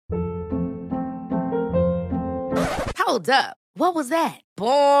Hold up. What was that?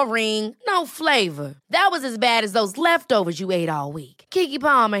 Boring. No flavor. That was as bad as those leftovers you ate all week. Keke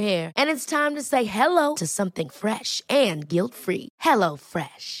Palmer here. And it's time to say hello to something fresh and guilt-free. Hello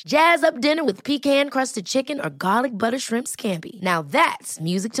Fresh. Jazz up dinner with pecan-crusted chicken or garlic butter shrimp scampi. Now that's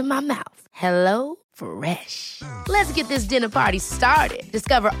music to my mouth. Hello Fresh. Let's get this dinner party started.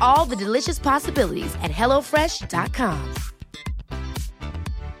 Discover all the delicious possibilities at hellofresh.com.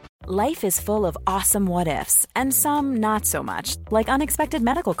 Life is full of awesome what-ifs, and some not so much, like unexpected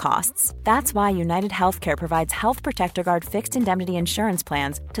medical costs. That's why United Healthcare provides Health Protector Guard fixed indemnity insurance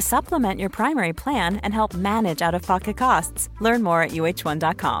plans to supplement your primary plan and help manage out-of-pocket costs. Learn more at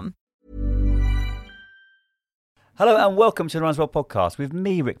uh1.com. Hello and welcome to the Runs Well podcast with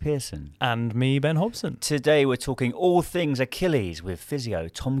me, Rick Pearson. And me, Ben Hobson. Today we're talking all things Achilles with physio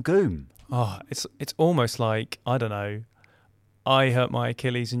Tom Goom. Oh, it's almost like, I don't know, I hurt my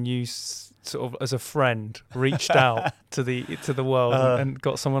Achilles and you sort of, as a friend, reached out to the world and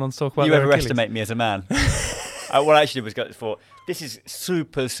got someone on to talk about you their overestimate Achilles. me as a man. What I actually did was thought, this is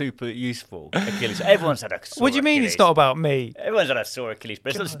super useful, Achilles. Everyone's had a sore What do you mean Achilles. It's not about me? Everyone's had a sore Achilles,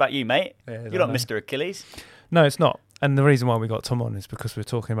 but it's not just about you, mate. Yeah, You're not Mr. Achilles. No, it's not. And the reason why we got Tom on is because we're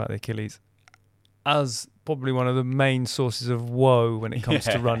talking about the Achilles as probably one of the main sources of woe when it comes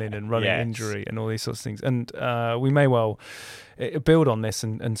to running and running injury and all these sorts of things. And we may well build on this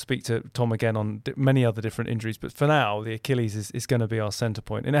and speak to Tom again on many other different injuries. But for now, the Achilles is going to be our centre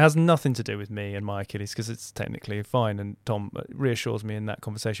point. And it has nothing to do with me and my Achilles because it's technically fine. And Tom reassures me in that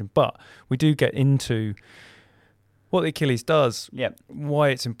conversation. But we do get into what the Achilles does, why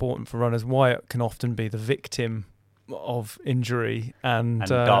it's important for runners, why it can often be the victim of injury and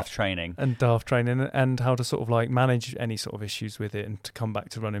daft training and how to sort of like manage any sort of issues with it and to come back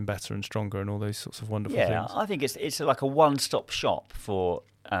to running better and stronger and all those sorts of wonderful things. I think it's like a one-stop shop for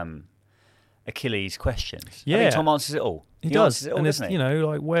Achilles questions. I think Tom answers it all. He does. Answers it all, and doesn't it's, he?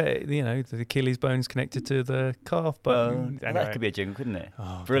 like where, the Achilles bone's connected to the calf bone. Anyway. That could be a jingle, couldn't it?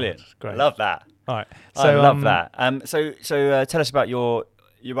 Oh, brilliant. God, great. I love that. All right. So, I love that. So tell us about your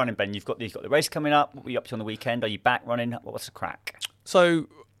running, Ben. You've got the race coming up. What were you up to on the weekend? Are you back running? What's the crack? So,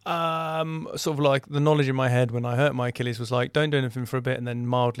 sort of like the knowledge in my head when I hurt my Achilles was like, don't do anything for a bit and then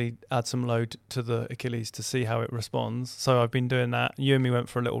mildly add some load to the Achilles to see how it responds. So I've been doing that. You and me went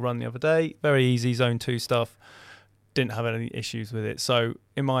for a little run the other day. Very easy, zone 2 stuff. Didn't have any issues with it. So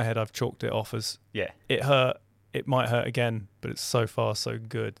in my head, I've chalked it off as it hurt. It might hurt again, but it's so far so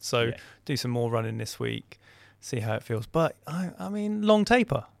good. So do some more running this week. See how it feels, but I mean, long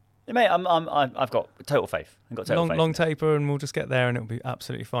taper. Yeah, mate, I've got total faith. Long taper, and we'll just get there, and it'll be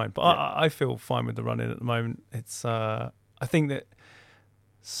absolutely fine. But I feel fine with the running at the moment. It's I think that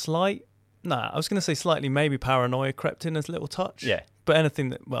I was going to say slightly maybe paranoia crept in as a little touch. Yeah. But anything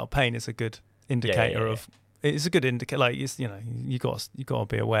that pain is a good indicator of. It's a good indicator. Like you got to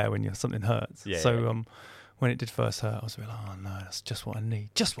be aware when something hurts. Yeah. So when it did first hurt, I was like, oh no, that's just what I need.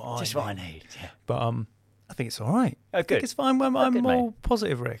 Just what I need. Yeah. But I think it's all right. Oh, good. I think it's fine. I'm more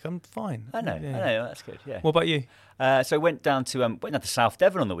positive, Rick. I'm fine. I know. That's good. Yeah. What about you? So went down to South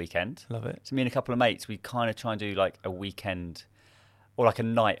Devon on the weekend. Love it. So me and a couple of mates, we kind of try and do like a weekend or like a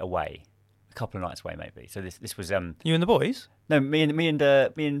night away, a couple of nights away maybe. So this was you and the boys. No, me and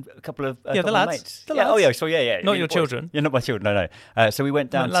a couple of the lads. Of mates. The lads. Oh yeah. So yeah. Not your children. Yeah, not my children. No. So we went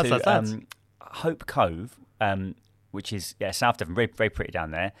down to lads. Hope Cove, which is South Devon, very very pretty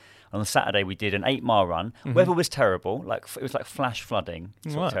down there. On the Saturday, we did an 8-mile run. Mm-hmm. Weather was terrible. It was like flash flooding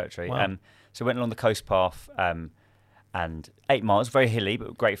sort of territory. Wow. So we went along the coast path, and 8 miles, very hilly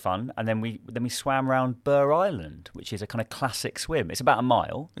but great fun. And then we swam around Burr Island, which is a kind of classic swim. It's about a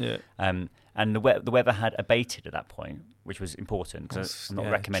mile. Yeah. And the weather had abated at that point, which was important because I'm not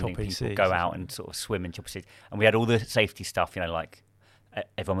recommending people go out and sort of swim in choppy seas. And we had all the safety stuff, like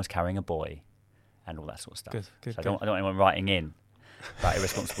everyone was carrying a buoy and all that sort of stuff. Good. I don't want anyone writing in about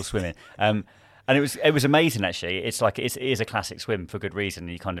irresponsible swimming. And it was amazing actually. It's like it is a classic swim for good reason.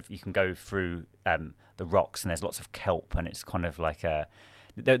 You can go through the rocks and there's lots of kelp and it's kind of like there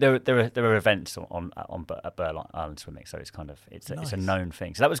are events at Burr Island swimming, so it's it's a known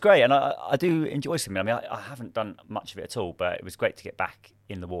thing. So that was great, and I do enjoy swimming. I mean, I haven't done much of it at all, but it was great to get back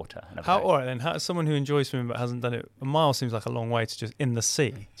in the water. All right then, how someone who enjoys swimming but hasn't done it, a mile seems like a long way to just in the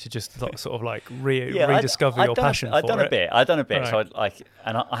sea to just sort of like rediscover your passion for it. I've done a bit. Right. So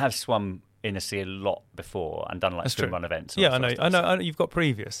I have swum in the sea a lot before and done like swim run events. Yeah, I know. You've got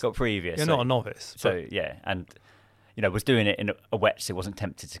previous. You're not a novice. So yeah, and was doing it in a wet, so wasn't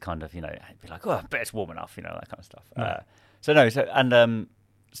tempted to kind of, be like, oh, I bet it's warm enough, that kind of stuff. No.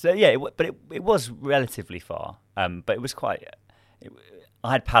 It was relatively far, but it was quite.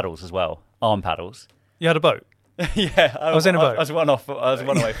 I had paddles as well, arm paddles. You had a boat. Yeah, I was in a boat. I was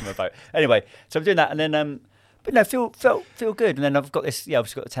one away from a boat. Anyway, so I'm doing that, and then but no, feel good. And then I've got this. Yeah, I've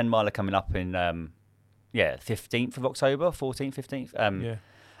just got a 10 miler coming up in 15th of October, 14th, 15th.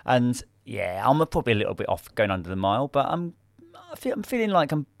 And yeah, I'm probably a little bit off going under the mile, but I'm feeling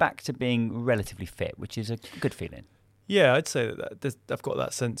like I'm back to being relatively fit, which is a good feeling. Yeah, I'd say that I've got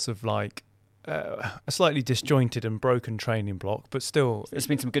that sense of like a slightly disjointed and broken training block, but still, there's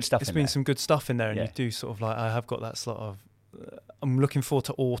been some good stuff. Some good stuff in there, and you do sort of like I have got that sort of. I'm looking forward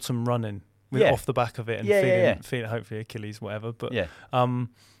to autumn running off the back of it and feeling hopefully Achilles whatever. But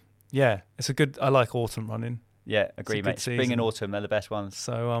it's a good. I like autumn running. Yeah, agree, mate. Spring and autumn, they're the best ones.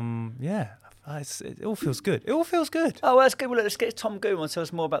 So it all feels good. It all feels good. Oh, well, that's good. Well, let's get Tom Goom on to tell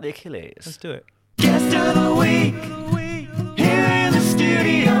us more about the Achilles. Let's do it. Guest of the week, here in the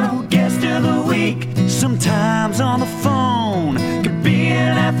studio. Guest of the week, sometimes on the phone. Could be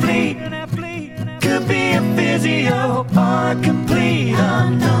an athlete, could be a physio, or a complete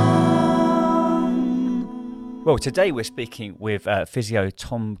unknown. Well, today we're speaking with physio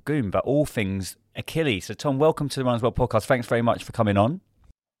Tom Goom about all things Achilles. So, Tom, welcome to the Run As Well podcast. Thanks very much for coming on.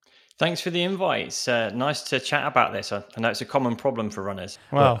 Thanks for the invite. It's nice to chat about this. I know it's a common problem for runners.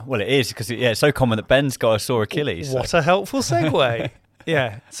 Wow. Well, it is because it's so common that Ben's got a sore Achilles. What a helpful segue.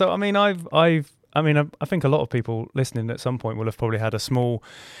 Yeah. So, I mean, I think a lot of people listening at some point will have probably had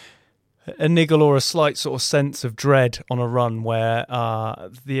a niggle or a slight sort of sense of dread on a run where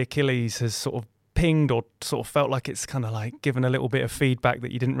the Achilles has sort of pinged or sort of felt like it's kind of like given a little bit of feedback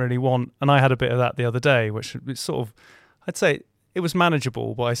that you didn't really want. And I had a bit of that the other day, which was sort of, I'd say it was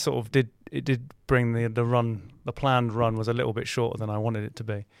manageable, but I sort of did bring the planned run was a little bit shorter than I wanted it to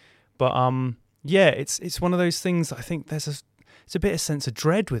be. But it's one of those things. I think it's a bit of sense of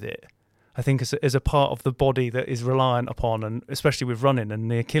dread with it. I think as a part of the body that is reliant upon, and especially with running and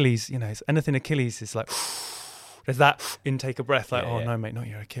the Achilles, it's anything Achilles is like, there's that intake of breath, like, no, mate, not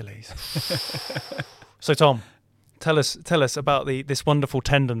your Achilles. So, Tom, tell us about this wonderful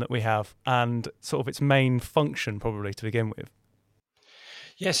tendon that we have and sort of its main function, probably to begin with.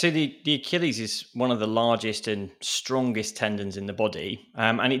 Yeah, so the Achilles is one of the largest and strongest tendons in the body,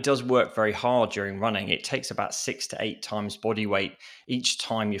 and it does work very hard during running. It takes about 6 to 8 times body weight each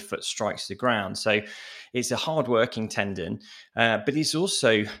time your foot strikes the ground. So it's a hard-working tendon, but it's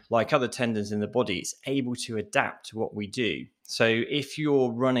also, like other tendons in the body, it's able to adapt to what we do. So if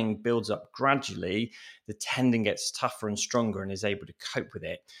your running builds up gradually, the tendon gets tougher and stronger and is able to cope with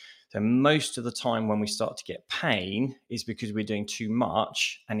it. So most of the time when we start to get pain is because we're doing too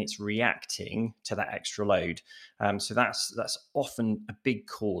much and it's reacting to that extra load. So that's often a big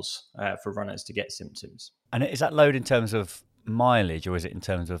cause for runners to get symptoms. And is that load in terms of mileage or is it in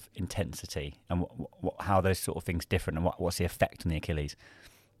terms of intensity and how those sort of things different and what's the effect on the Achilles?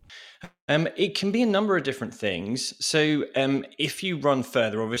 It can be a number of different things. So if you run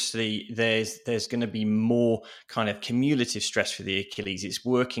further, obviously there's going to be more kind of cumulative stress for the Achilles. It's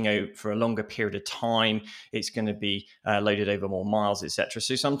working out for a longer period of time. It's going to be loaded over more miles, etc.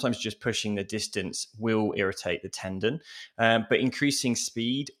 So sometimes just pushing the distance will irritate the tendon. But increasing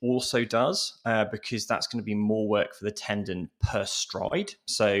speed also does because that's going to be more work for the tendon per stride.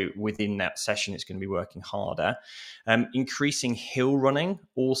 So within that session, it's going to be working harder. Increasing hill running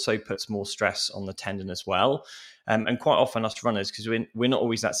also puts more stress on the tendon as well. And quite often us runners, because we're not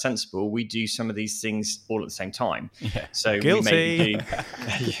always that sensible, we do some of these things all at the same time. Yeah. So Guilty.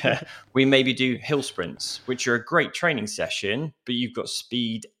 we maybe do hill sprints, which are a great training session, but you've got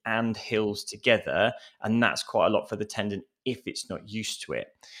speed and hills together. And that's quite a lot for the tendon if it's not used to it.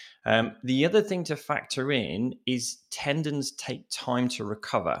 The other thing to factor in is tendons take time to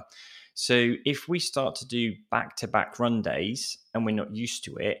recover. So if we start to do back-to-back run days and we're not used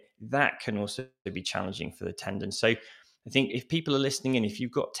to it, that can also be challenging for the tendon. So I think if people are listening in, if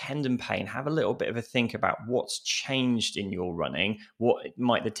you've got tendon pain, have a little bit of a think about what's changed in your running, what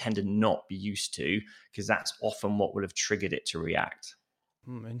might the tendon not be used to, because that's often what will have triggered it to react.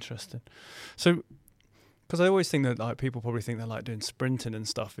 Interesting. So, because I always think that like people probably think that like doing sprinting and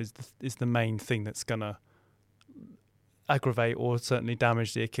stuff is the main thing that's gonna aggravate or certainly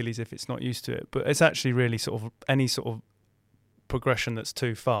damage the Achilles if it's not used to it. But it's actually really sort of any sort of progression that's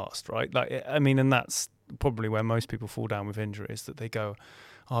too fast, right? Like, I mean, and that's probably where most people fall down with injuries, that they go,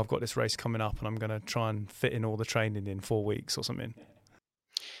 oh, I've got this race coming up and I'm going to try and fit in all the training in 4 weeks or something.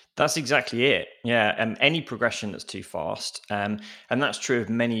 That's exactly it. Yeah. Any progression that's too fast. And that's true of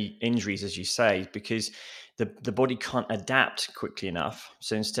many injuries, as you say, because the body can't adapt quickly enough.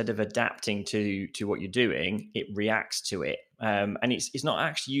 So instead of adapting to what you're doing, it reacts to it. And it's not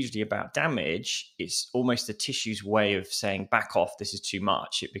actually usually about damage. It's almost the tissue's way of saying, back off, this is too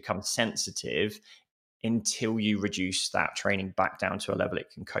much. It becomes sensitive. until you reduce that training back down to a level it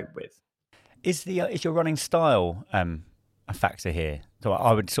can cope with. Is your running style a factor here? So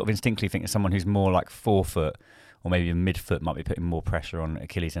I would sort of instinctively think that someone who's more like forefoot or maybe a midfoot might be putting more pressure on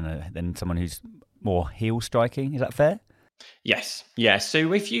Achilles than someone who's more heel striking. Is that fair? Yes. Yeah.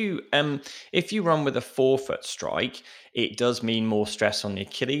 So if you run with a forefoot strike, it does mean more stress on the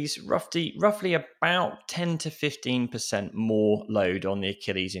Achilles, roughly about 10 to 15% more load on the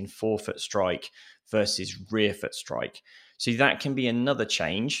Achilles in forefoot strike versus rear foot strike. So that can be another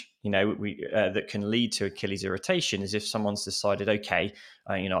change, that can lead to Achilles irritation, is if someone's decided, okay,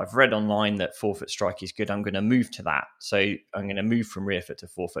 I've read online that forefoot strike is good. I'm going to move to that. So I'm going to move from rear foot to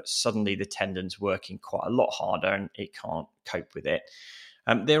forefoot. Suddenly the tendon's working quite a lot harder and it can't cope with it.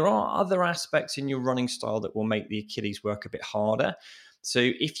 There are other aspects in your running style that will make the Achilles work a bit harder. So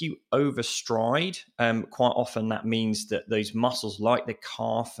if you overstride, quite often that means that those muscles like the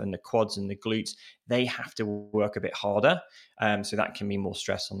calf and the quads and the glutes, they have to work a bit harder. So that can mean more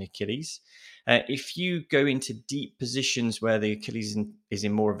stress on the Achilles. If you go into deep positions where the Achilles is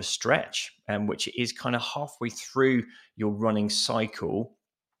in more of a stretch, which is kind of halfway through your running cycle,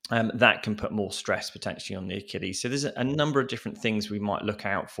 that can put more stress potentially on the Achilles. So there's a number of different things we might look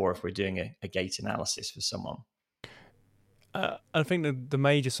out for if we're doing a gait analysis for someone. I think the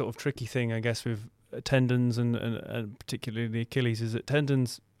major sort of tricky thing, I guess, with tendons and particularly the Achilles is that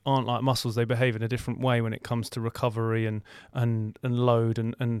tendons aren't like muscles. They behave in a different way when it comes to recovery and load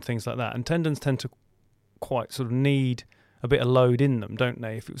and things like that. And tendons tend to quite sort of need a bit of load in them, don't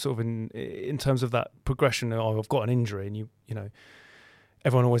they? If it's sort of in terms of that progression, I've got an injury, and you know,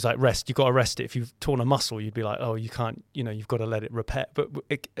 everyone always like rest. You've got to rest it. If you've torn a muscle, you'd be like, oh, you can't. You've got to let it repair. But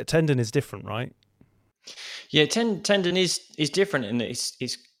a tendon is different, right? Yeah, tendon is different, and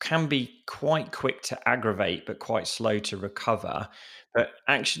it can be quite quick to aggravate, but quite slow to recover. But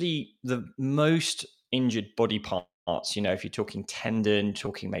actually, the most injured body parts, if you're talking tendon,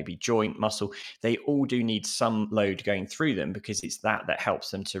 talking maybe joint, muscle, they all do need some load going through them because it's that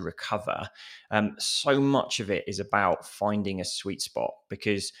helps them to recover. So much of it is about finding a sweet spot,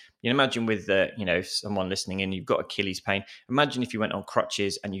 because imagine with someone listening in, you've got Achilles pain. Imagine if you went on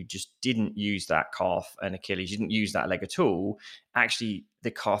crutches and you just didn't use that calf and Achilles, you didn't use that leg at all. Actually,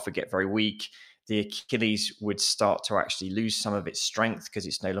 the calf would get very weak. The Achilles would start to actually lose some of its strength because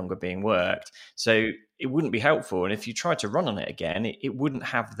it's no longer being worked. So it wouldn't be helpful. And if you tried to run on it again, it wouldn't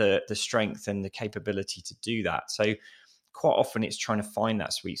have the strength and the capability to do that. So quite often it's trying to find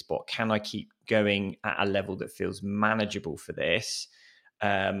that sweet spot. Can I keep going at a level that feels manageable for this?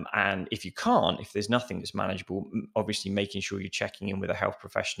 And if you can't, if there's nothing that's manageable, obviously making sure you're checking in with a health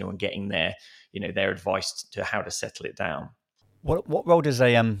professional and getting their advice to how to settle it down. What role does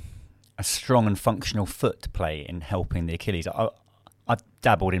a strong and functional foot play in helping the Achilles? I've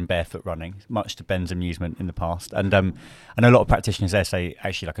dabbled in barefoot running, much to Ben's amusement in the past, and I know a lot of practitioners there say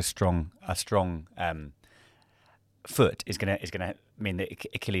actually like a strong foot is gonna mean that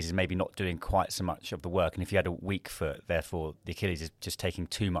Achilles is maybe not doing quite so much of the work, and if you had a weak foot, therefore the Achilles is just taking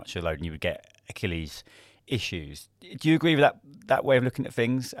too much of the load, and you would get Achilles issues. Do you agree with that way of looking at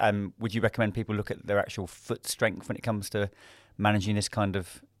things? Would you recommend people look at their actual foot strength when it comes to managing this kind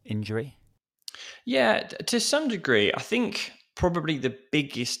of injury? Yeah, to some degree. I think probably the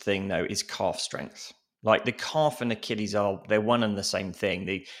biggest thing though is calf strength. Like the calf and Achilles they're one and the same thing.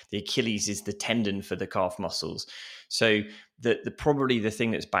 The Achilles is the tendon for the calf muscles. So the probably the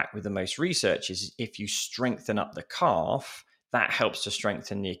thing that's backed with the most research is if you strengthen up the calf, that helps to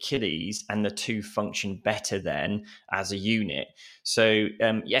strengthen the Achilles, and the two function better then as a unit. So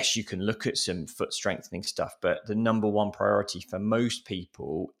yes, you can look at some foot strengthening stuff, but the number one priority for most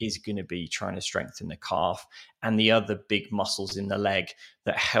people is going to be trying to strengthen the calf and the other big muscles in the leg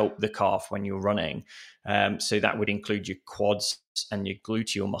that help the calf when you're running. So that would include your quads and your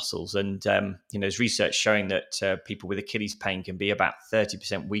gluteal muscles. And there's research showing that people with Achilles pain can be about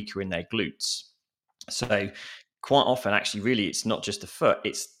 30% weaker in their glutes. So quite often, actually, really, it's not just the foot,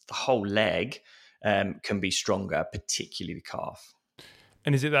 it's the whole leg can be stronger, particularly the calf.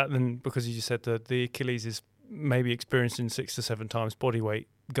 And is it that then, because you just said that the Achilles is maybe experiencing 6 to 7 times body weight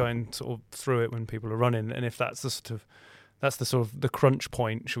going sort of through it when people are running, and if that's the sort of the crunch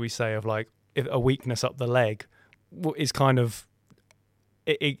point, should we say, of like if a weakness up the leg is kind of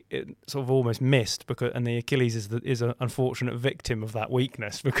it sort of almost missed, and the Achilles is an unfortunate victim of that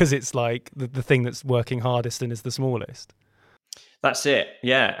weakness because it's like the thing that's working hardest and is the smallest. That's it.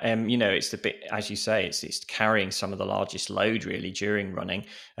 Yeah. It's the bit, as you say, it's carrying some of the largest load really during running.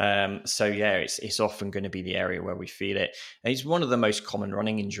 So yeah, it's often going to be the area where we feel it. And it's one of the most common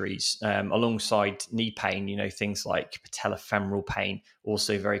running injuries, alongside knee pain. Things like patellofemoral pain,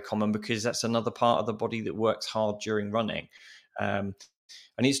 also very common because that's another part of the body that works hard during running. And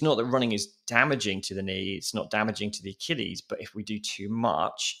it's not that running is damaging to the knee, it's not damaging to the Achilles, but if we do too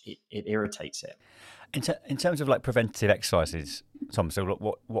much, it irritates it. In terms of like preventative exercises, Tom, so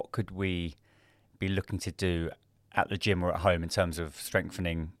what could we be looking to do at the gym or at home in terms of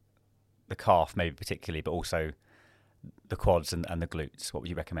strengthening the calf, maybe particularly, but also the quads and the glutes? What would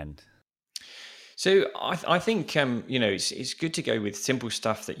you recommend? So I think it's good to go with simple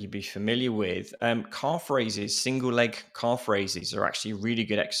stuff that you'd be familiar with. Calf raises, single leg calf raises are actually a really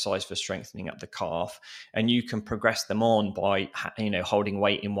good exercise for strengthening up the calf, and you can progress them on by holding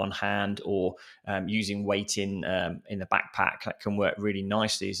weight in one hand or using weight in the backpack. That can work really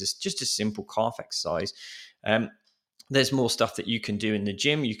nicely. It's just a simple calf exercise. There's more stuff that you can do in the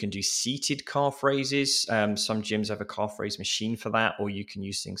gym. You can do seated calf raises. Some gyms have a calf raise machine for that, or you can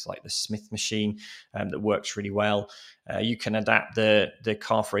use things like the Smith machine that works really well. You can adapt the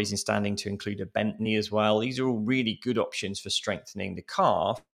calf raising standing to include a bent knee as well. These are all really good options for strengthening the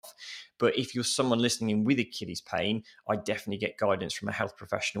calf. But if you're someone listening in with Achilles pain, I definitely get guidance from a health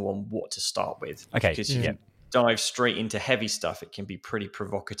professional on what to start with. Okay. Because you dive straight into heavy stuff, it can be pretty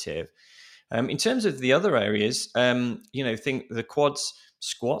provocative. In terms of the other areas, think the quads,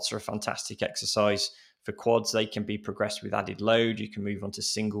 squats are a fantastic exercise for quads. They can be progressed with added load. You can move on to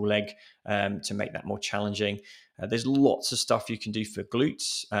single leg to make that more challenging. There's lots of stuff you can do for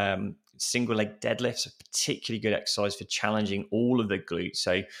glutes. Single leg deadlifts are particularly good exercise for challenging all of the glutes.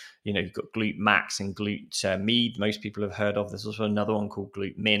 So, you've got glute max and glute med, most people have heard of. There's also another one called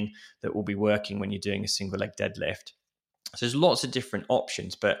glute min that will be working when you're doing a single leg deadlift. So there's lots of different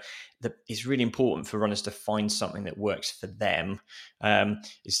options, but it's really important for runners to find something that works for them.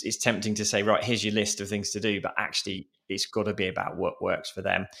 It's tempting to say, right, here's your list of things to do, but actually it's got to be about what works for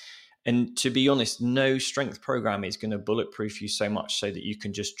them. And to be honest, no strength program is going to bulletproof you so much so that you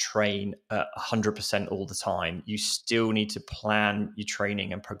can just train 100% all the time. You still need to plan your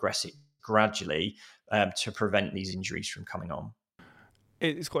training and progress it gradually to prevent these injuries from coming on.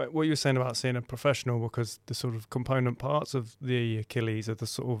 It's quite what you were saying about seeing a professional, because the sort of component parts of the Achilles are the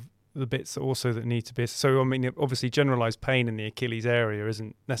sort of the bits also that need to be. So, I mean, obviously generalized pain in the Achilles area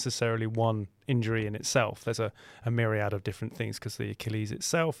isn't necessarily one injury in itself. There's a myriad of different things, because the Achilles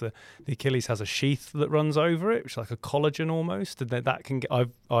itself, the Achilles has a sheath that runs over it, which is like a collagen almost, and that can get,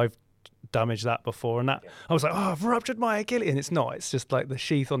 I've damaged that before, and that I was like, oh, I've ruptured my Achilles, and it's not. It's just like the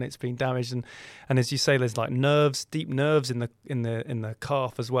sheath on it's been damaged, and as you say, there's like nerves, deep nerves in the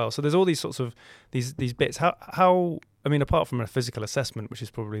calf as well. So there's all these sorts of these bits. How I mean, apart from a physical assessment, which is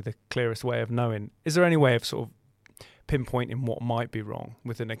probably the clearest way of knowing, is there any way of sort of pinpointing what might be wrong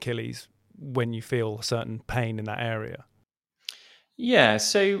with an Achilles when you feel a certain pain in that area? Yeah,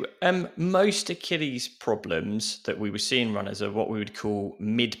 so most Achilles problems that we were seeing runners are what we would call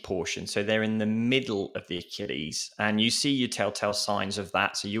mid portion. So they're in the middle of the Achilles, and you see your telltale signs of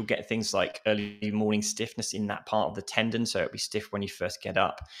that. So you'll get things like early morning stiffness in that part of the tendon. So it'll be stiff when you first get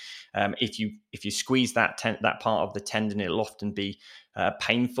up. If you squeeze that part of the tendon, it'll often be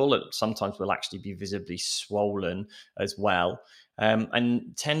painful. It sometimes will actually be visibly swollen as well.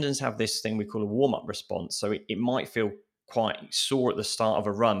 And tendons have this thing we call a warm-up response. So it might feel quite sore at the start of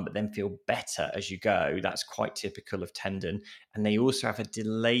a run, but then feel better as you go. That's quite typical of tendon. And they also have a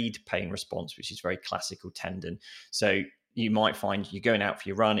delayed pain response, which is very classical tendon. So you might find you're going out for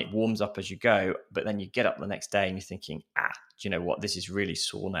your run, it warms up as you go, but then you get up the next day and you're thinking, do you know what, this is really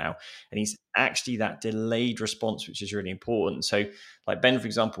sore now. And it's actually that delayed response, which is really important. So like Ben, for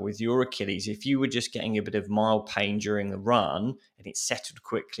example, with your Achilles, if you were just getting a bit of mild pain during the run and it settled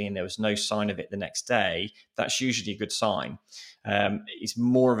quickly and there was no sign of it the next day, that's usually a good sign. It's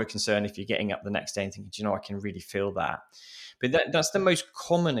more of a concern if you're getting up the next day and thinking, do you know, I can really feel that. But that's the most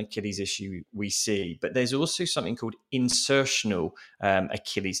common Achilles issue we see. But there's also something called insertional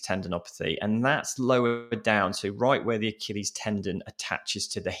Achilles tendinopathy, and that's lower down, so right where the Achilles tendon attaches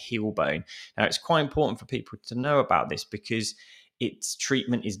to the heel bone. Now, it's quite important for people to know about this because its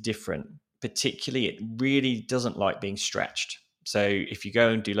treatment is different. Particularly, it really doesn't like being stretched. So if you go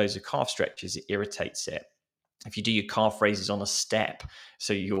and do loads of calf stretches, it irritates it. If you do your calf raises on a step,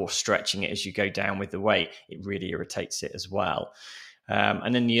 so you're stretching it as you go down with the weight, it really irritates it as well.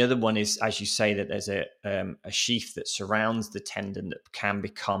 And then the other one is, as you say, that there's a sheath that surrounds the tendon that can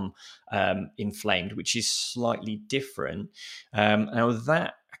become inflamed, which is slightly different. Now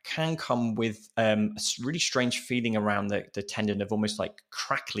that can come with a really strange feeling around the tendon of almost like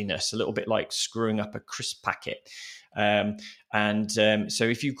crackliness, a little bit like screwing up a crisp packet. So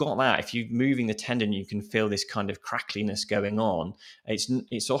if you've got that, if you're moving the tendon, you can feel this kind of crackliness going on.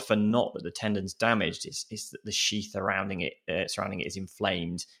 It's often not that the tendon's damaged. It's that the sheath surrounding it is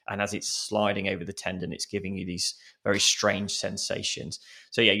inflamed, and as it's sliding over the tendon, it's giving you these very strange sensations.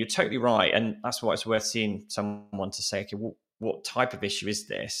 So yeah, you're totally right, and that's why it's worth seeing someone to say, okay, what type of issue is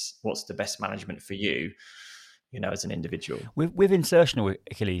this? What's the best management for you? As an individual. With insertional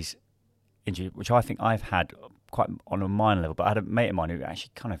Achilles injury, which I think I've had quite on a minor level, but I had a mate of mine who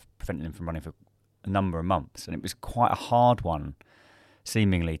actually kind of prevented him from running for a number of months, and it was quite a hard one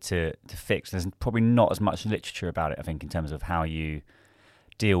seemingly to fix. There's probably not as much literature about it, I think, in terms of how you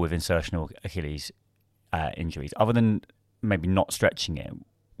deal with insertional Achilles injuries, other than maybe not stretching it.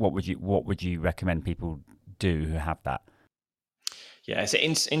 What would you recommend people do who have that? Yeah, so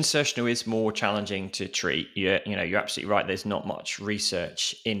insertional is more challenging to treat. You're absolutely right. There's not much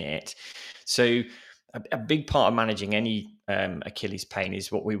research in it. So a big part of managing any Achilles pain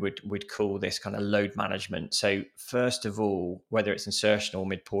is what we would call this kind of load management. So first of all, whether it's insertional or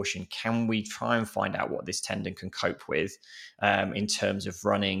mid-portion, can we try and find out what this tendon can cope with in terms of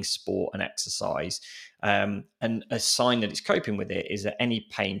running, sport and exercise? And a sign that it's coping with it is that any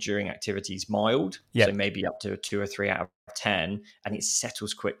pain during activity is mild, so maybe up to a 2 or 3 out of 10, and it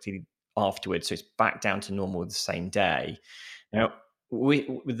settles quickly afterwards. So it's back down to normal the same day. Now,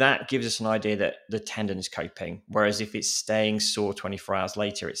 that gives us an idea that the tendon is coping, whereas if it's staying sore 24 hours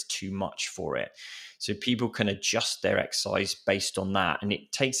later, it's too much for it. So people can adjust their exercise based on that, and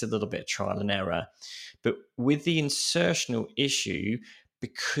it takes a little bit of trial and error. But with the insertional issue,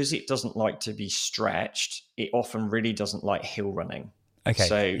 because it doesn't like to be stretched, it often really doesn't like hill running. Okay.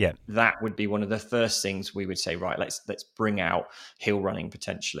 So that would be one of the first things we would say, right, let's bring out hill running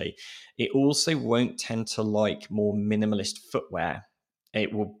potentially. It also won't tend to like more minimalist footwear.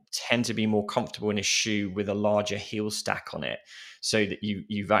 It will tend to be more comfortable in a shoe with a larger heel stack on it, so that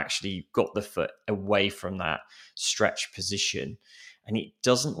you've actually got the foot away from that stretch position. And it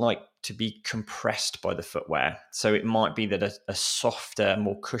doesn't like to be compressed by the footwear. So it might be that a softer,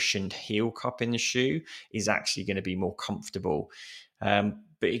 more cushioned heel cup in the shoe is actually going to be more comfortable. But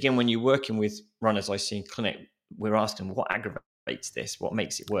again, when you're working with runners I see in clinic, we're asking what aggravates this, what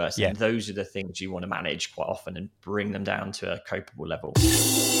makes it worse. And those are the things you want to manage quite often and bring them down to a copable level.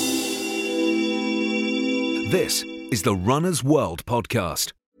 This is the Runner's World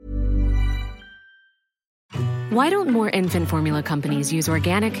podcast. Why don't more infant formula companies use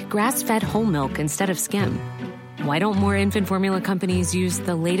organic, grass-fed whole milk instead of skim? Why don't more infant formula companies use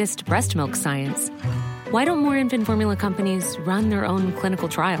the latest breast milk science? Why don't more infant formula companies run their own clinical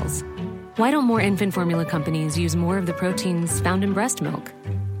trials? Why don't more infant formula companies use more of the proteins found in breast milk?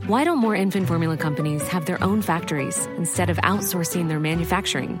 Why don't more infant formula companies have their own factories instead of outsourcing their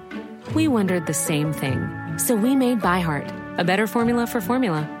manufacturing? We wondered the same thing. So we made ByHeart, a better formula for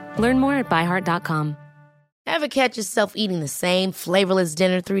formula. Learn more at byheart.com. Ever catch yourself eating the same flavorless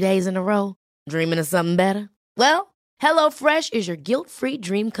dinner 3 days in a row? Dreaming of something better? Well, HelloFresh is your guilt-free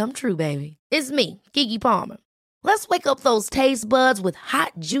dream come true, baby. It's me, Keke Palmer. Let's wake up those taste buds with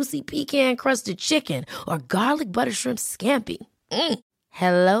hot, juicy pecan-crusted chicken or garlic butter shrimp scampi.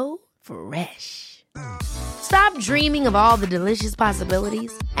 Hello Fresh. Stop dreaming of all the delicious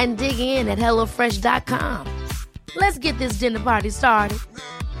possibilities and dig in at HelloFresh.com. Let's get this dinner party started.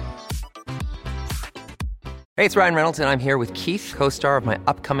 Hey, it's Ryan Reynolds, and I'm here with Keith, co-star of my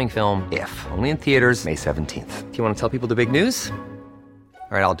upcoming film, If, only in theaters May 17th. Do you want to tell people the big news?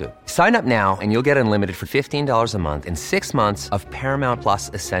 All right, I'll do it. Sign up now and you'll get unlimited for $15 a month and 6 months of Paramount Plus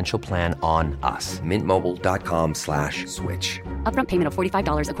Essential Plan on us. MintMobile.com/switch. Upfront payment of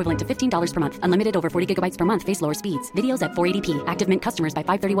 $45 equivalent to $15 per month. Unlimited over 40 gigabytes per month. Face lower speeds. Videos at 480p. Active Mint customers by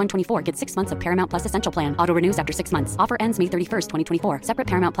 531.24 get 6 months of Paramount Plus Essential Plan. Auto renews after 6 months. Offer ends May 31st, 2024. Separate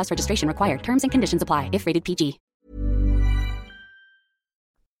Paramount Plus registration required. Terms and conditions apply if rated PG.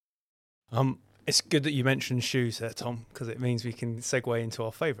 It's good that you mentioned shoes there, Tom, because it means we can segue into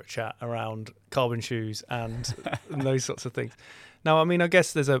our favourite chat around carbon shoes and those sorts of things. Now, I mean, I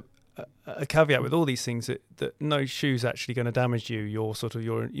guess there's a caveat with all these things that no shoe's actually going to damage you.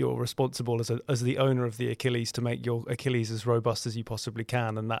 You're responsible as the owner of the Achilles to make your Achilles as robust as you possibly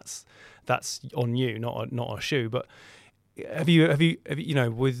can, and that's on you, not a shoe. But have you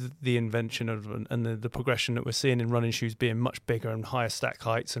with the invention of and the progression that we're seeing in running shoes being much bigger and higher stack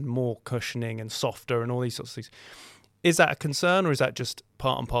heights and more cushioning and softer and all these sorts of things, is that a concern, or is that just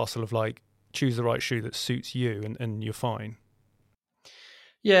part and parcel of like choose the right shoe that suits you and you're fine?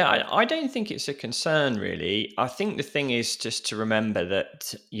 Yeah, I don't think it's a concern really. I think the thing is just to remember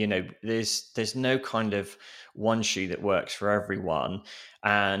that, there's no kind of one shoe that works for everyone.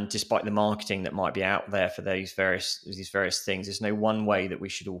 And despite the marketing that might be out there for these various things, there's no one way that we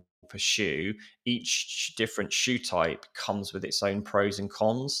should all pursue. Each different shoe type comes with its own pros and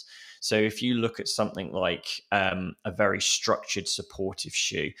cons. So if you look at something like a very structured supportive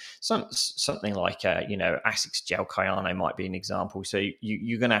shoe, something like Asics Gel Kayano might be an example. So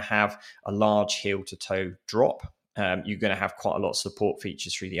you're going to have a large heel to toe drop. You're going to have quite a lot of support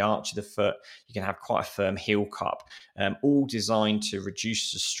features through the arch of the foot. You can have quite a firm heel cup, all designed to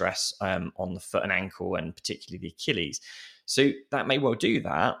reduce the stress on the foot and ankle, and particularly the Achilles. So that may well do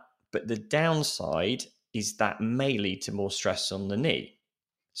that, but the downside is that may lead to more stress on the knee.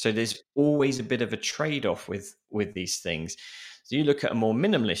 So there's always a bit of a trade-off with these things. So you look at a more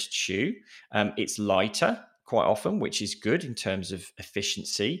minimalist shoe, it's lighter quite often, which is good in terms of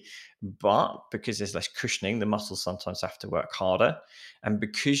efficiency, but because there's less cushioning, the muscles sometimes have to work harder. And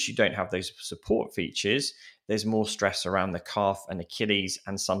because you don't have those support features, there's more stress around the calf and Achilles,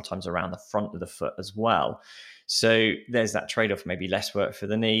 and sometimes around the front of the foot as well. So there's that trade-off, maybe less work for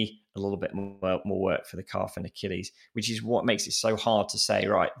the knee, a little bit more work for the calf and Achilles, which is what makes it so hard to say,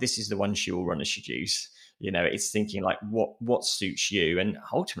 right, this is the one shoe all runners should use. It's thinking like what suits you. And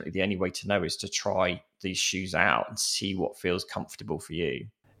ultimately the only way to know is to try these shoes out and see what feels comfortable for you.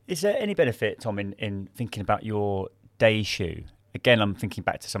 Is there any benefit, Tom, in thinking about your day shoe? Again, I'm thinking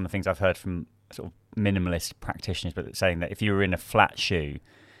back to some of the things I've heard from sort of minimalist practitioners, but saying that if you were in a flat shoe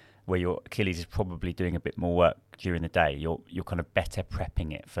where your Achilles is probably doing a bit more work during the day, you're kind of better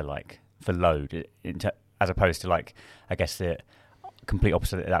prepping it for load, as opposed to like, I guess the complete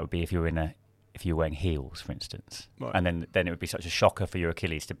opposite of that would be if you're wearing heels, for instance, right. And then it would be such a shocker for your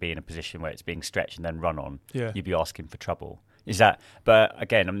Achilles to be in a position where it's being stretched and then run on. Yeah. You'd be asking for trouble. Is that? But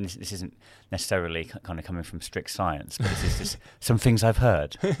again, I mean, this isn't necessarily kind of coming from strict science, but this is just some things I've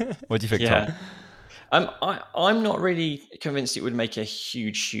heard. What do you think, Tom? I'm not really convinced it would make a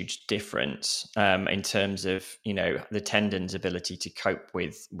huge difference in terms of the tendon's ability to cope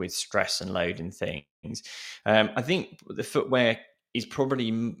with stress and load and things. I think the footwear is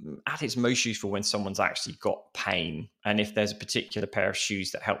probably at its most useful when someone's actually got pain, and if there's a particular pair of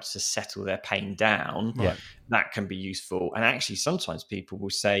shoes that helps to settle their pain down, that can be useful. And actually, sometimes people will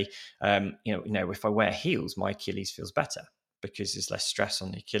say, if I wear heels, my Achilles feels better, because there's less stress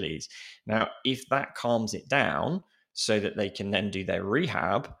on the Achilles. Now, if that calms it down so that they can then do their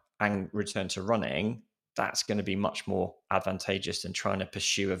rehab and return to running, that's going to be much more advantageous than trying to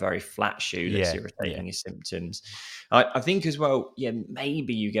pursue a very flat shoe that's irritating your symptoms. I think as well,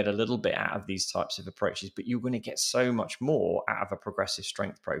 maybe you get a little bit out of these types of approaches, but you're going to get so much more out of a progressive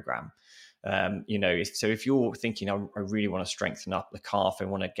strength program. So if you're thinking, I really want to strengthen up the calf, I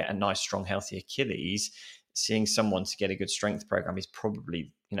want to get a nice, strong, healthy Achilles, seeing someone to get a good strength program is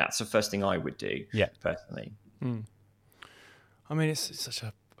probably, that's the first thing I would do. Personally. I mean, it's such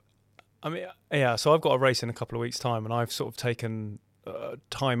a, so I've got a race in a couple of weeks' time, and I've sort of taken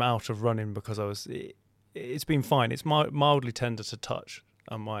time out of running because it's been fine. It's mildly tender to touch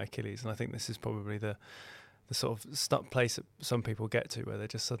on my Achilles, and I think this is probably the sort of stuck place that some people get to, where they're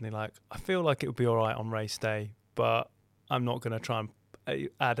just suddenly like, I feel like it would be all right on race day, but I'm not going to try and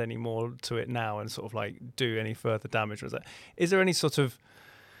add any more to it now and sort of like do any further damage. Is there any sort of,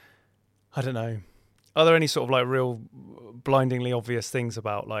 I don't know, are there any sort of like real blindingly obvious things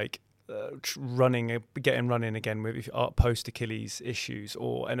about like getting running again with post Achilles issues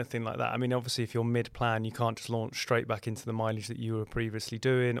or anything like that? I mean, obviously if you're mid plan, you can't just launch straight back into the mileage that you were previously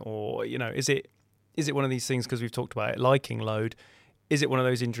doing, or is it one of these things, because we've talked about it, liking load, is it one of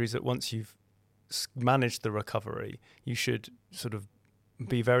those injuries that once you've managed the recovery you should sort of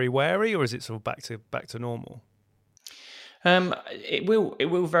be very wary, or is it sort of back to normal? It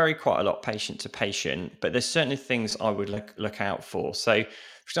will vary quite a lot patient to patient, but there's certainly things I would look out for. So, for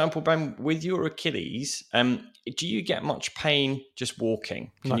example, Ben, with your Achilles, do you get much pain just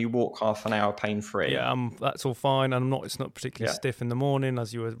walking? Can you walk half an hour pain free? Yeah, that's all fine. It's not particularly stiff in the morning,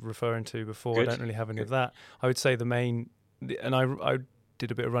 as you were referring to before. Good. I don't really have any of that. I would say I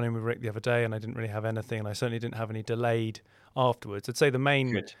did a bit of running with Rick the other day, and I didn't really have anything, and I certainly didn't have any delayed afterwards. I'd say the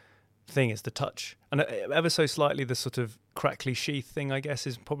main thing is the touch, and ever so slightly the sort of crackly sheath thing, I guess,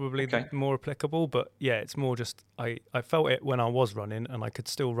 is probably more applicable. But it's more just I felt it when I was running, and I could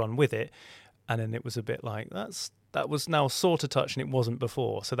still run with it, and then it was a bit like that was now sort of touch, and it wasn't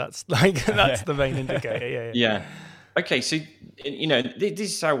before. So that's like that's the main indicator. Yeah. Okay, so this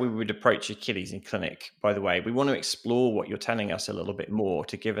is how we would approach Achilles in clinic. By the way, we want to explore what you're telling us a little bit more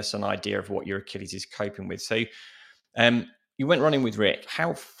to give us an idea of what your Achilles is coping with. So you went running with Rick.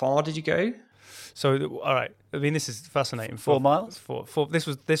 How far did you go? So, all right. I mean, this is fascinating. 4 miles.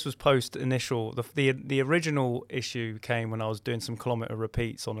 This was post initial. The original issue came when I was doing some kilometre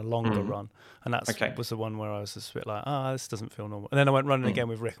repeats on a longer run, and that was the one where I was just a bit like, this doesn't feel normal. And then I went running again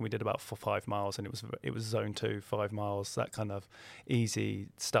with Rick, and we did about 5 miles, and it was zone 2, 5 miles, that kind of easy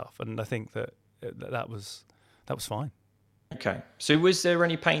stuff. And I think that was fine. Okay. So was there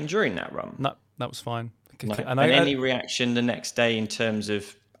any pain during that run? No, that was fine. No. And any reaction the next day in terms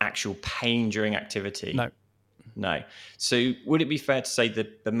of actual pain during activity? No. So would it be fair to say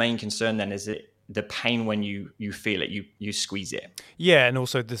that the main concern then is it the pain when you feel it, you squeeze it? Yeah, and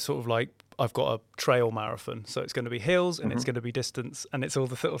also the sort of like, I've got a trail marathon, so it's going to be hills and it's going to be distance, and it's all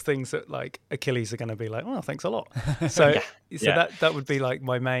the sort of things that like Achilles are going to be like, oh, thanks a lot. So that would be like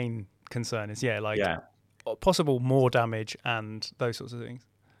my main concern is possible more damage and those sorts of things.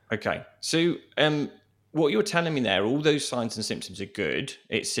 Okay. So what you're telling me there, all those signs and symptoms are good.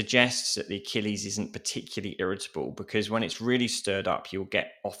 It suggests that the Achilles isn't particularly irritable, because when it's really stirred up, you'll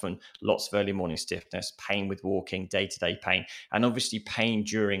get often lots of early morning stiffness, pain with walking, day-to-day pain, and obviously pain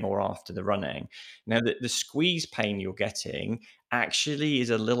during or after the running. Now, the squeeze pain you're getting actually is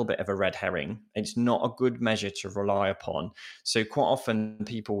a little bit of a red herring. It's not a good measure to rely upon. So quite often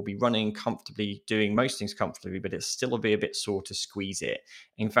people will be running comfortably, doing most things comfortably, but it'll still be a bit sore to squeeze it.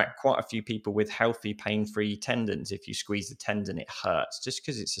 In fact, quite a few people with healthy, pain-free tendons, if you squeeze the tendon, it hurts just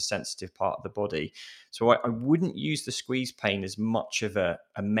because it's a sensitive part of the body. So I wouldn't use the squeeze pain as much of a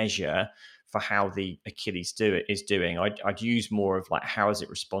measure for how the Achilles is doing. I'd use more of like, how is it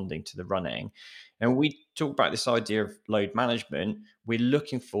responding to the running? And when we talk about this idea of load management, we're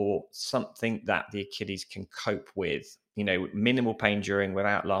looking for something that the Achilles can cope with, minimal pain during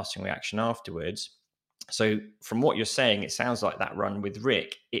without lasting reaction afterwards. So from what you're saying, it sounds like that run with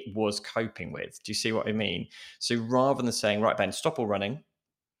Rick, it was coping with. Do you see what I mean? So rather than saying, right, Ben, stop all running,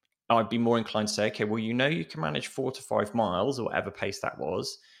 I'd be more inclined to say, okay, well, you can manage 4 to 5 miles or whatever pace that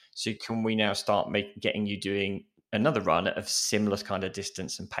was. So can we now start getting you doing another run at a similar kind of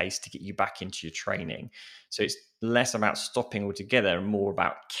distance and pace to get you back into your training? So it's less about stopping altogether and more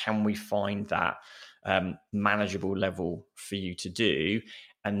about, can we find that manageable level for you to do,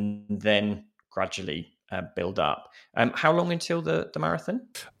 and then gradually build up. How long until the marathon?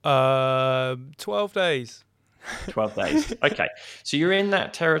 12 days. 12 days. Okay. So you're in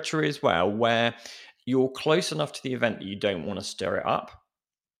that territory as well, where you're close enough to the event that you don't want to stir it up,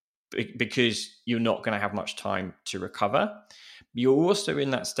 because you're not going to have much time to recover. You're also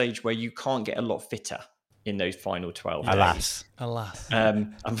in that stage where you can't get a lot fitter in those final 12 days. Alas.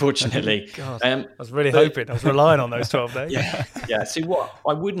 Unfortunately. God, I was really hoping. I was relying on those 12 days. Yeah. See, what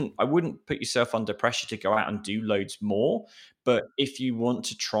I wouldn't put yourself under pressure to go out and do loads more. But if you want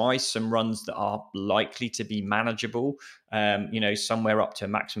to try some runs that are likely to be manageable, somewhere up to a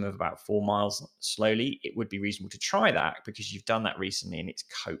maximum of about 4 miles slowly, it would be reasonable to try that, because you've done that recently and it's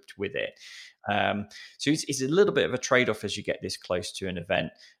coped with it. So it's a little bit of a trade-off as you get this close to an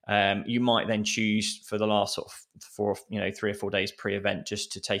event. You might then choose for the last sort of 3 or 4 days pre-event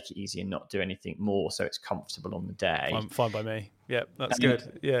just to take it easy and not do anything more, so it's comfortable on the day. Fine by me. Yeah, that's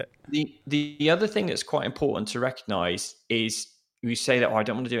good. Yeah. The other thing that's quite important to recognise is, you say that, I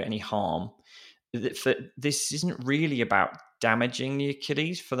don't want to do it any harm. This isn't really about damaging the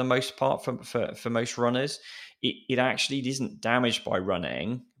Achilles for the most part. For most runners, it actually isn't damaged by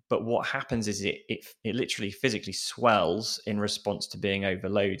running. But what happens is it literally physically swells in response to being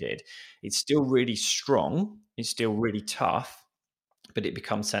overloaded. It's still really strong. It's still really tough, but it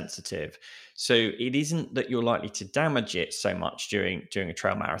becomes sensitive. So it isn't that you're likely to damage it so much during a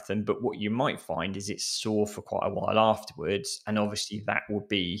trail marathon, but what you might find is it's sore for quite a while afterwards. And obviously that will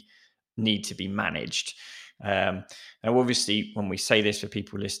need to be managed. Now, obviously, when we say this for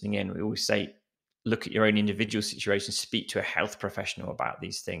people listening in, we always say, look at your own individual situation, speak to a health professional about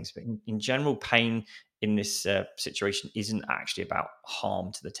these things. But in general, pain in this situation isn't actually about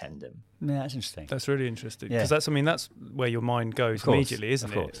harm to the tendon. Yeah, that's interesting. That's really interesting, because that's where your mind goes immediately,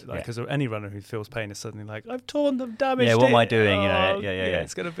 isn't it? Like, because any runner who feels pain is suddenly like, I've torn them, damaged it. Yeah, what am I doing? Yeah.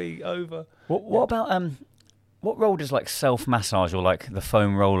 It's going to be over. What about what role does like self massage or like the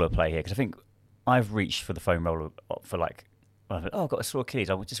foam roller play here? Because I think I've reached for the foam roller for like, I've got a sore Achilles,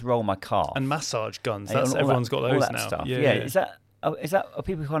 I would just roll my calf. And massage guns. Everyone's got those now. Stuff. Yeah. Are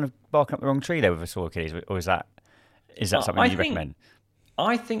people kind of barking up the wrong tree there with a sore Achilles, or is that something you recommend?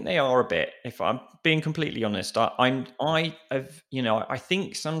 I think they are a bit. If I'm being completely honest, I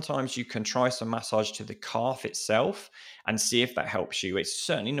think sometimes you can try some massage to the calf itself and see if that helps you. It's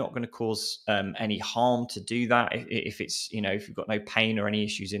certainly not going to cause any harm to do that if it's if you've got no pain or any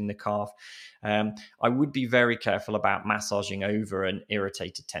issues in the calf. I would be very careful about massaging over an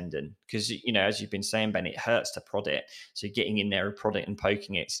irritated tendon because, as you've been saying, Ben, it hurts to prod it. So getting in there and prod it and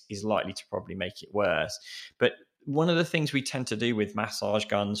poking it is likely to probably make it worse. But one of the things we tend to do with massage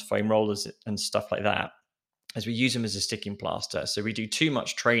guns, foam rollers and stuff like that is we use them as a sticking plaster. So we do too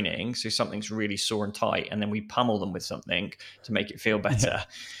much training, so something's really sore and tight, and then we pummel them with something to make it feel better.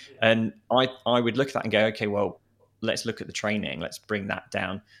 And I would look at that and go, okay, well, let's look at the training. Let's bring that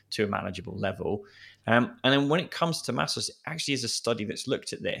down to a manageable level. And then when it comes to massage, it actually is a study that's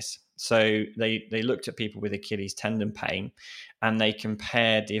looked at this. So they looked at people with Achilles tendon pain, and they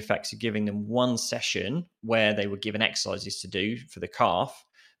compared the effects of giving them one session where they were given exercises to do for the calf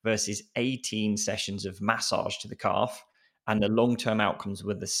versus 18 sessions of massage to the calf, and the long-term outcomes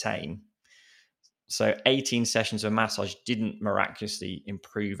were the same. So 18 sessions of massage didn't miraculously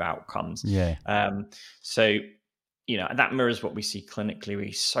improve outcomes. Yeah. So that mirrors what we see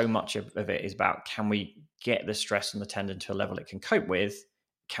clinically. So much of it is about, can we get the stress on the tendon to a level it can cope with?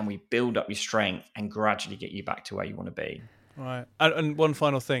 Can we build up your strength and gradually get you back to where you want to be? Right. And one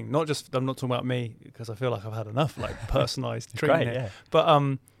final thing, I'm not talking about me because I feel like I've had enough personalized treatment here. Yeah. But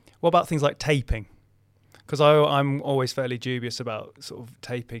what about things like taping? Because I'm always fairly dubious about sort of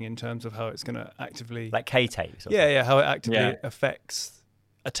taping in terms of how it's going to actively... Like K-tape? Yeah, how it actively affects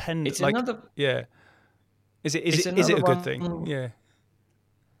a tendon. It's another... Yeah. Is it a good thing? Yeah.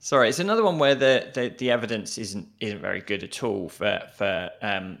 Sorry, it's another one where the evidence isn't very good at all for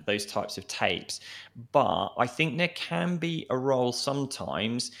those types of tapes. But I think there can be a role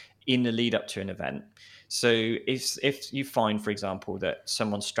sometimes in the lead up to an event. So if you find, for example, that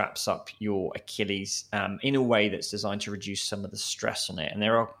someone straps up your Achilles in a way that's designed to reduce some of the stress on it, and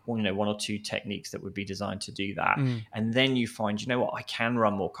there are one or two techniques that would be designed to do that, and then you find, I can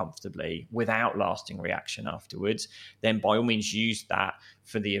run more comfortably without lasting reaction afterwards, then by all means use that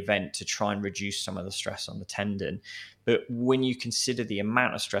for the event to try and reduce some of the stress on the tendon. But when you consider the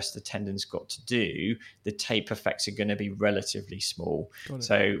amount of stress the tendon's got to do, the tape effects are going to be relatively small.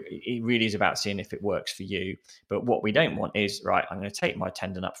 So it really is about seeing if it works for you. But what we don't want is, right, I'm going to tape my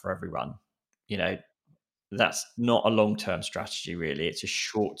tendon up for every run. That's not a long-term strategy, really. It's a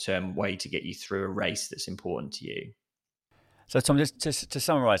short-term way to get you through a race that's important to you. So, Tom, just to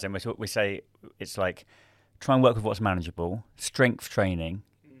summarize then, we say it's like try and work with what's manageable. Strength training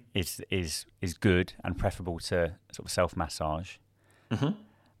is good and preferable to sort of self-massage. Mm-hmm.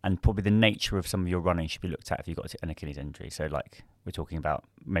 And probably the nature of some of your running should be looked at if you've got an Achilles injury. So like we're talking about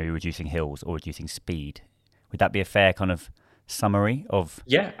maybe reducing hills or reducing speed. Would that be a fair kind of summary of?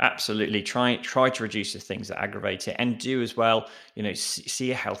 Yeah, absolutely. Try to reduce the things that aggravate it, and do as well,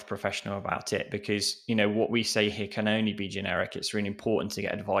 see a health professional about it, because, what we say here can only be generic. It's really important to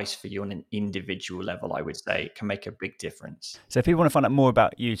get advice for you on an individual level. I would say it can make a big difference. So if people want to find out more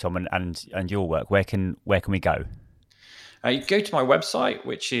about you, Tom, and your work, where can we go? You go to my website,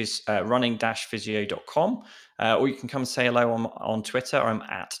 which is running-physio.com, or you can come say hello on Twitter. I'm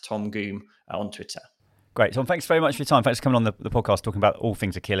at Tom Goom on Twitter. Great, Tom. Thanks very much for your time. Thanks for coming on the podcast talking about all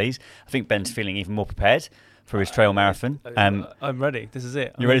things Achilles. I think Ben's feeling even more prepared for his trail marathon. I'm ready. This is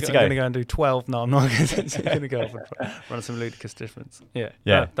it. You're ready to go? I'm going to go and do 12. No, I'm not going to go and run some ludicrous difference. Yeah.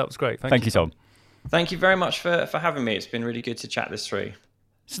 That was great. Thank you, Tom. Thank you very much for having me. It's been really good to chat this through.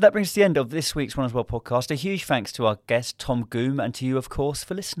 So that brings us to the end of this week's Runners World podcast. A huge thanks to our guest, Tom Goom, and to you, of course,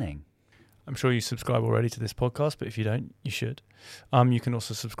 for listening. I'm sure you subscribe already to this podcast, but if you don't, you should. You can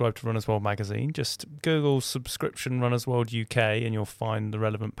also subscribe to Runners World magazine. Just Google subscription Runners World UK and you'll find the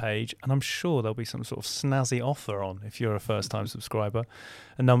relevant page. And I'm sure there'll be some sort of snazzy offer on if you're a first-time subscriber.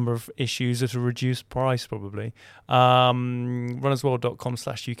 A number of issues at a reduced price, probably.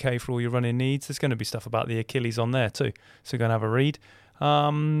 runnersworld.com/UK for all your running needs. There's going to be stuff about the Achilles on there too, so go and have a read.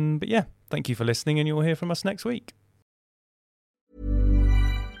 But yeah, thank you for listening, and you'll hear from us next week.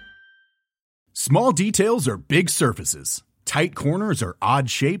 Small details are big surfaces. Tight corners are odd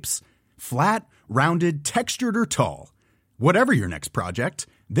shapes. Flat, rounded, textured, or tall. Whatever your next project,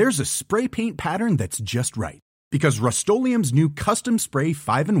 there's a spray paint pattern that's just right. Because Rust-Oleum's new Custom Spray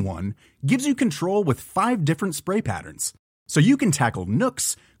 5-in-1 gives you control with 5 different spray patterns. So you can tackle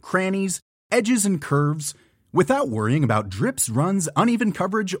nooks, crannies, edges, and curves without worrying about drips, runs, uneven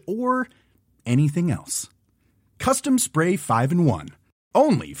coverage, or anything else. Custom Spray 5-in-1.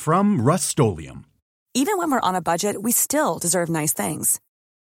 Only from Rust-Oleum. Even when we're on a budget, we still deserve nice things.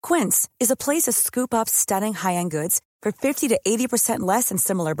 Quince is a place to scoop up stunning high-end goods for 50 to 80% less than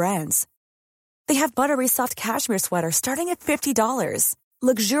similar brands. They have buttery soft cashmere sweaters starting at $50,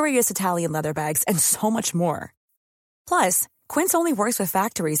 luxurious Italian leather bags, and so much more. Plus, Quince only works with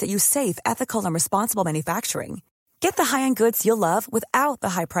factories that use safe, ethical, and responsible manufacturing. Get the high-end goods you'll love without the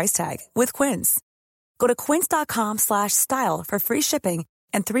high price tag with Quince. Go to quince.com/style for free shipping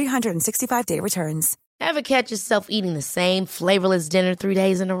and 365-day returns. Ever catch yourself eating the same flavorless dinner 3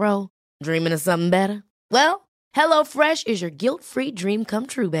 days in a row? Dreaming of something better? Well, HelloFresh is your guilt-free dream come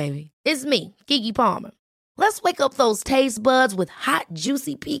true, baby. It's me, Keke Palmer. Let's wake up those taste buds with hot,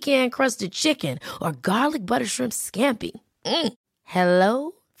 juicy pecan-crusted chicken or garlic butter shrimp scampi.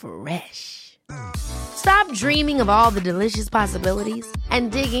 Hello Fresh. Stop dreaming of all the delicious possibilities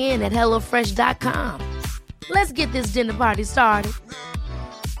and dig in at HelloFresh.com. Let's get this dinner party started.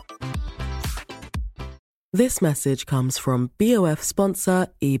 This message comes from BOF sponsor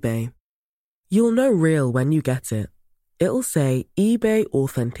eBay. You'll know real when you get it. It'll say eBay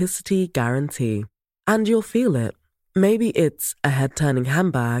Authenticity Guarantee. And you'll feel it. Maybe it's a head-turning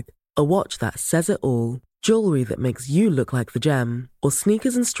handbag, a watch that says it all, jewelry that makes you look like the gem, or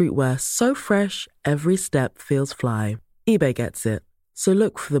sneakers and streetwear so fresh every step feels fly. eBay gets it. So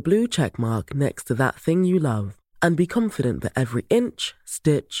look for the blue check mark next to that thing you love and be confident that every inch,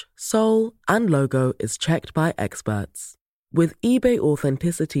 stitch, sole, and logo is checked by experts. With eBay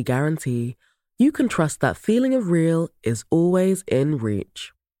Authenticity Guarantee, you can trust that feeling of real is always in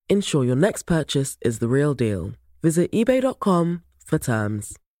reach. Ensure your next purchase is the real deal. Visit eBay.com for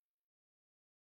terms.